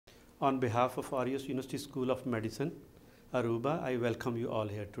On behalf of Aureus University School of Medicine, Aruba, I welcome you all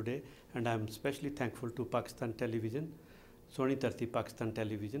here today, and I am especially thankful to Pakistan Television, Soni Tarti Pakistan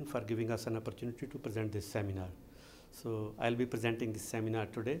Television, for giving us an opportunity to present this seminar. So I'll be presenting this seminar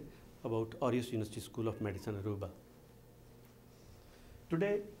today about Aureus University School of Medicine, Aruba.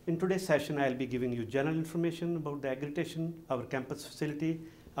 In today's session, I'll be giving you general information about the accreditation, our campus facility,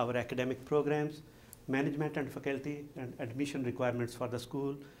 our academic programs, management and faculty, and admission requirements for the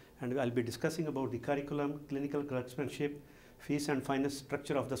school. And I'll be discussing about the curriculum, clinical craftsmanship, fees and finance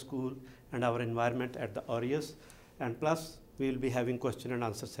structure of the school, and our environment at the Aureus. And plus, we will be having question and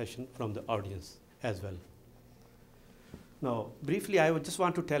answer session from the audience as well. Now, briefly, I would just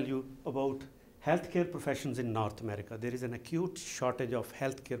want to tell you about healthcare professions in North America. There is an acute shortage of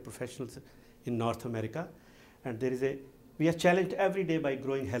healthcare professionals in North America, and we are challenged every day by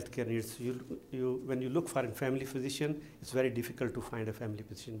growing healthcare needs. When you look for a family physician, it's very difficult to find a family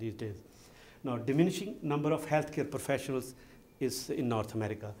physician these days. Now, diminishing number of healthcare professionals is in North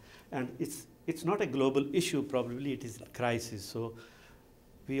America, and it's not a global issue. Probably it is a crisis. So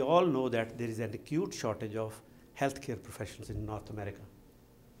we all know that there is an acute shortage of healthcare professionals in North America.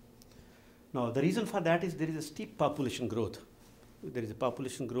 Now, the reason for that is there is a steep population growth. There is a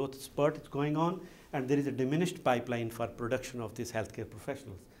population growth spurt going on, and there is a diminished pipeline for production of these healthcare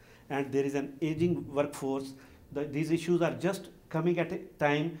professionals. And there is an aging workforce. These issues are just coming at a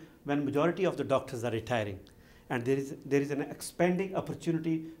time when majority of the doctors are retiring. And there is an expanding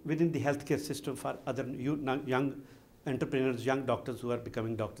opportunity within the healthcare system for other young entrepreneurs, young doctors who are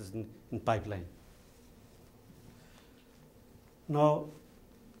becoming doctors in pipeline. Now,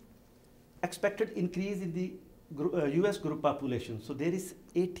 expected increase in the US group population. So there is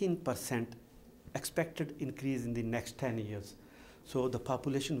 18% expected increase in the next 10 years. So the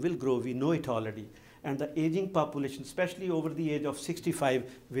population will grow, we know it already. And the aging population, especially over the age of 65,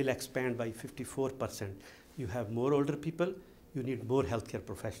 will expand by 54%. You have more older people, you need more healthcare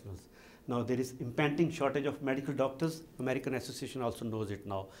professionals. Now there is impending shortage of medical doctors. American Association also knows it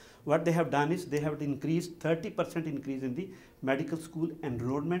now. What they have done is they have increased 30% increase in the medical school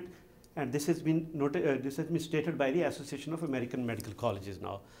enrollment. And this has been stated by the Association of American Medical Colleges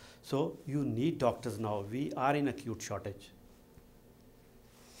now. So you need doctors now. We are in acute shortage.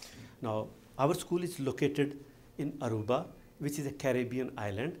 Now, our school is located in Aruba, which is a Caribbean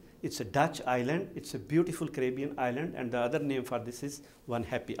island. It's a Dutch island. It's a beautiful Caribbean island, and the other name for this is One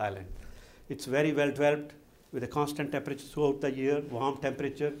Happy Island. It's very well developed with a constant temperature throughout the year, warm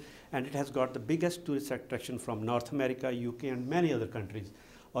temperature, and it has got the biggest tourist attraction from North America, UK, and many other countries.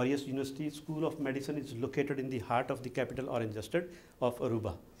 Aureus University School of Medicine is located in the heart of the capital Orange Estate of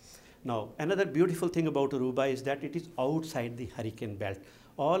Aruba. Now, another beautiful thing about Aruba is that it is outside the hurricane belt.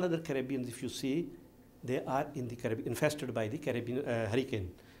 All other Caribbeans, if you see, they are in the Caribbean, infested by the Caribbean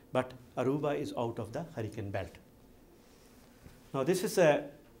hurricane. But Aruba is out of the hurricane belt. Now, this is a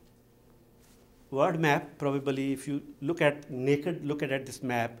world map. Probably, if you look at this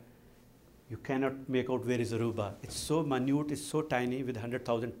map, you cannot make out where is Aruba. It's so minute, it's so tiny with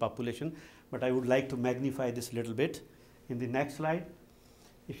 100,000 population. But I would like to magnify this a little bit. In the next slide,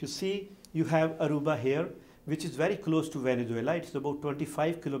 if you see, you have Aruba here, which is very close to Venezuela. It's about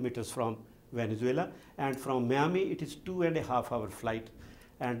 25 kilometers from Venezuela. And from Miami, it is 2.5-hour flight.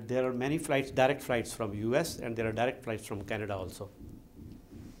 And there are many flights, direct flights from US, and there are direct flights from Canada also.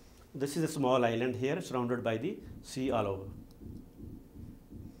 This is a small island here, surrounded by the sea all over.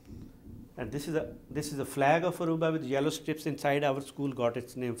 And this is a flag of Aruba with yellow strips inside. Our school got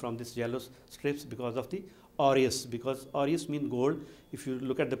its name from this yellow strips because of the Aureus, because Aureus means gold. If you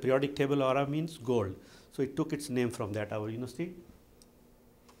look at the periodic table, Aura means gold. So it took its name from that, our university.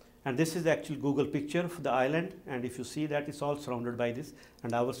 And this is the actual Google picture of the island. And if you see that, it's all surrounded by this.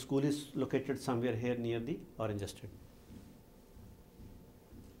 And our school is located somewhere here near the Orange Estate.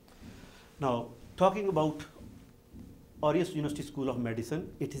 Now, talking about Aureus University School of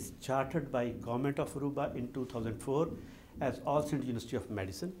Medicine, it is chartered by Government of Aruba in 2004 as All Saints University of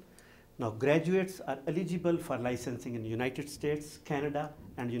Medicine. Now, graduates are eligible for licensing in the United States, Canada,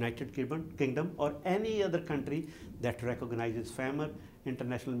 and United Kingdom, or any other country that recognizes FAMR,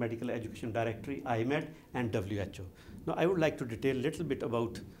 International Medical Education Directory, IMED, and WHO. Now, I would like to detail a little bit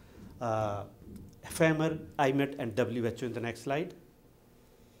about FAMR, IMED, and WHO in the next slide.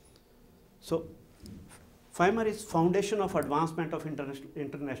 So, FAMR is Foundation of Advancement of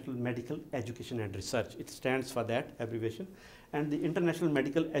International Medical Education and Research. It stands for that abbreviation. And the International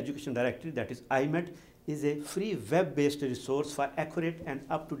Medical Education Directory, that is IMED, is a free web-based resource for accurate and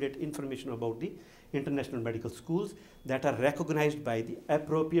up-to-date information about the international medical schools that are recognized by the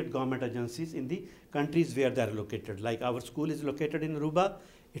appropriate government agencies in the countries where they are located. Like our school is located in Aruba.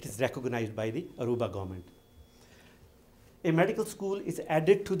 It is recognized by the Aruba government. A medical school is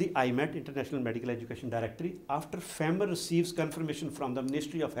added to the IMED, International Medical Education Directory, after FEMR receives confirmation from the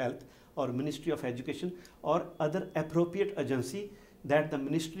Ministry of Health or Ministry of Education or other appropriate agency that the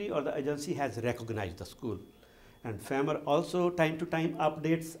ministry or the agency has recognized the school. And FEMR also time to time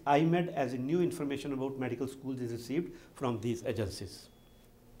updates IMED as new information about medical schools is received from these agencies.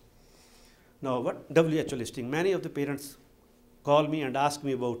 Now, what WHO listing? Many of the parents call me and ask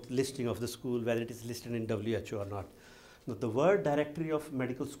me about listing of the school, whether it is listed in WHO or not. Now, the World Directory of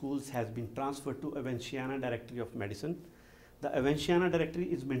Medical Schools has been transferred to Evansiana Directory of Medicine. The Evansiana Directory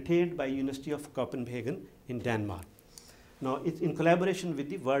is maintained by University of Copenhagen in Denmark. Now, it's in collaboration with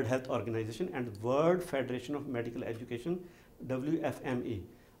the World Health Organization and World Federation of Medical Education, WFME.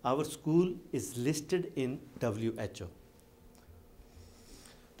 Our school is listed in WHO.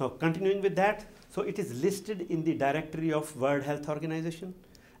 Now, continuing with that, so it is listed in the Directory of World Health Organization,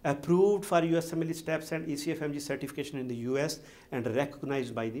 approved for USMLE steps and ECFMG certification in the US, and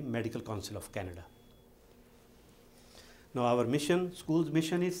recognized by the Medical Council of Canada. Now, our mission, school's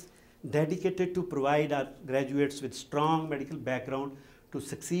mission is dedicated to provide our graduates with strong medical background to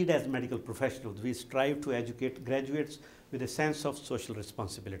succeed as medical professionals. We strive to educate graduates with a sense of social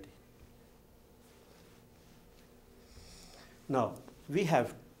responsibility. Now, we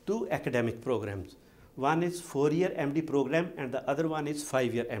have two academic programs. One is 4-year MD program and the other one is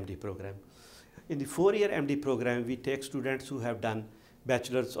 5-year MD program. In the 4-year MD program, we take students who have done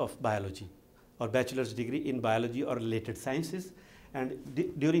bachelor's of biology or bachelor's degree in biology or related sciences. And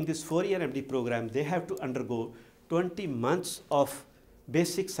during this 4-year MD program, they have to undergo 20 months of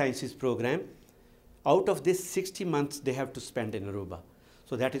basic sciences program. Out of this, 60 months they have to spend in Aruba.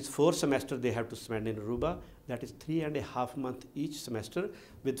 So that is 4 semesters they have to spend in Aruba. That is 3.5 months each semester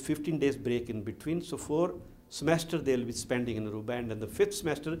with 15 days break in between. So 4 semesters they will be spending in Aruba, and then the 5th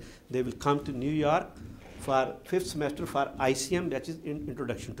semester they will come to New York for 5th semester for ICM, that is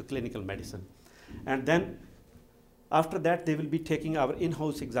Introduction to Clinical Medicine. And then after that they will be taking our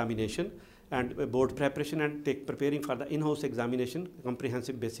in-house examination and board preparation and preparing for the in-house examination,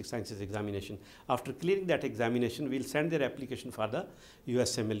 comprehensive basic sciences examination. After clearing that examination, we'll send their application for the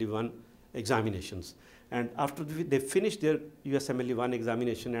USMLE1 examinations. And after they finish their USMLE1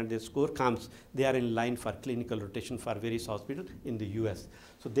 examination and their score comes, they are in line for clinical rotation for various hospitals in the US.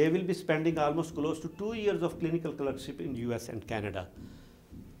 So they will be spending almost close to 2 years of clinical clerkship in US and Canada.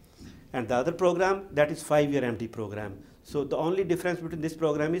 And the other program, that is 5-year MD program. So the only difference between this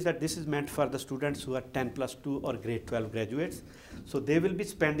program is that this is meant for the students who are 10+2 or grade 12 graduates. So they will be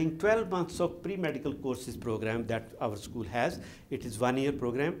spending 12 months of pre-medical courses program that our school has. It is 1-year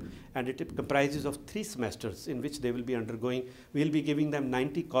program, and it comprises of 3 semesters in which they will be undergoing, we'll be giving them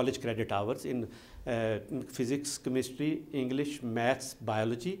 90 college credit hours in physics, chemistry, English, maths,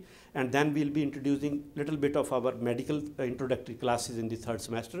 biology, and then we'll be introducing little bit of our medical introductory classes in the 3rd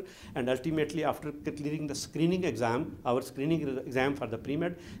semester, and ultimately after clearing the screening exam, our screening exam for the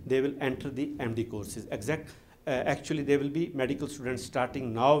pre-med, they will enter the MD courses. Actually, they will be medical students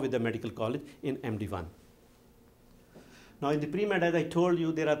starting now with the medical college in MD1. Now in the pre-med, as I told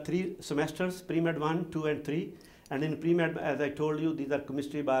you, there are 3 semesters, pre-med 1, 2, and 3. And in pre-med, as I told you, these are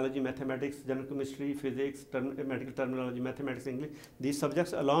chemistry, biology, mathematics, general chemistry, physics, medical terminology, mathematics, English. These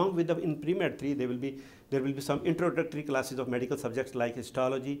subjects, along with in pre-med 3, there will be some introductory classes of medical subjects like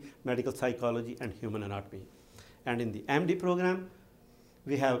histology, medical psychology, and human anatomy. And in the MD program,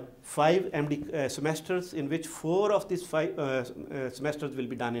 we have 5 MD semesters, in which 4 of these 5 semesters will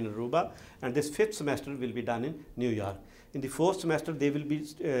be done in Aruba, and this 5th semester will be done in New York. In the 4th semester, they will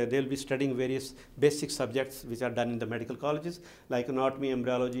be studying various basic subjects which are done in the medical colleges, like anatomy,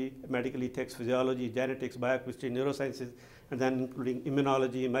 embryology, medical ethics, physiology, genetics, biochemistry, neurosciences, and then including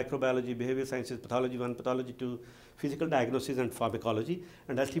immunology, microbiology, behavioral sciences, pathology 1, pathology 2, physical diagnosis, and pharmacology.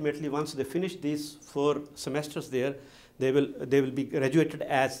 And ultimately, once they finish these 4 semesters there, they will be graduated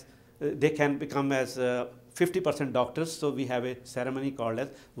as they can become as 50% doctors. So we have a ceremony called as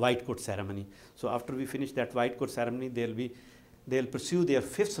white coat ceremony. So after we finish that white coat ceremony, they'll pursue their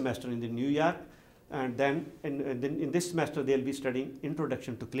 5th semester in the New York, and then in this semester they'll be studying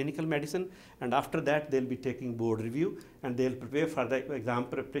Introduction to Clinical Medicine, and after that they'll be taking board review, and they'll prepare for the exam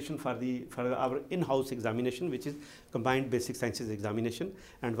preparation for our in-house examination, which is Combined Basic Sciences examination.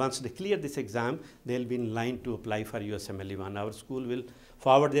 And once they clear this exam, they'll be in line to apply for USMLE1. Our school will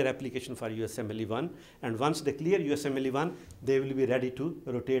forward their application for USMLE1, and once they clear USMLE1, they will be ready to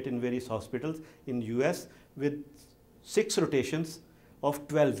rotate in various hospitals in US with 6 rotations of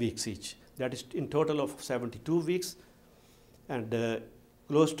 12 weeks each. That is in total of 72 weeks and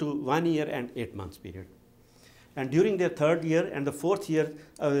close to 1 year and 8 months period. And during their third year and the fourth year,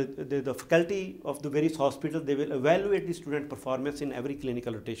 the faculty of the various hospitals, they will evaluate the student performance in every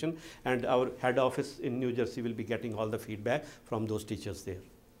clinical rotation, and our head office in New Jersey will be getting all the feedback from those teachers there.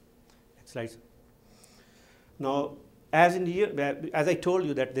 Next slide. Now, as I told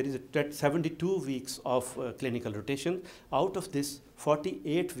you that there is 72 weeks of clinical rotation. Out of this,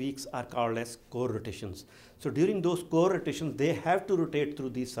 48 weeks are called as core rotations. So during those core rotations, they have to rotate through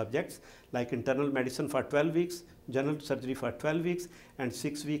these subjects like internal medicine for 12 weeks, general surgery for 12 weeks, and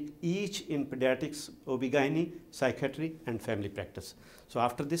 6 weeks each in pediatrics, OB-GYN, psychiatry, and family practice. So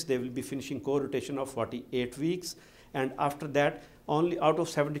after this, they will be finishing core rotation of 48 weeks. And after that, only out of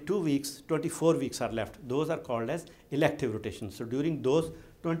 72 weeks, 24 weeks are left. Those are called as elective rotations. So during those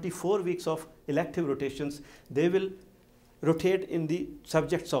 24 weeks of elective rotations, they will rotate in the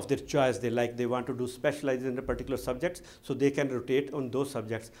subjects of their choice. They want to do specialize in a particular subjects, so they can rotate on those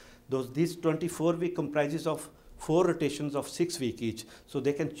subjects. These 24 week comprises of 4 rotations of 6 weeks each. So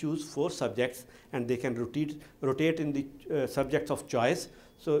they can choose 4 subjects and they can rotate in the subjects of choice,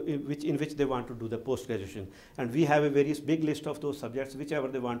 so in which they want to do the post-graduation. And we have a various big list of those subjects, whichever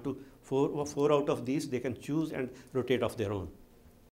they want to, 4 out of these they can choose and rotate of their own.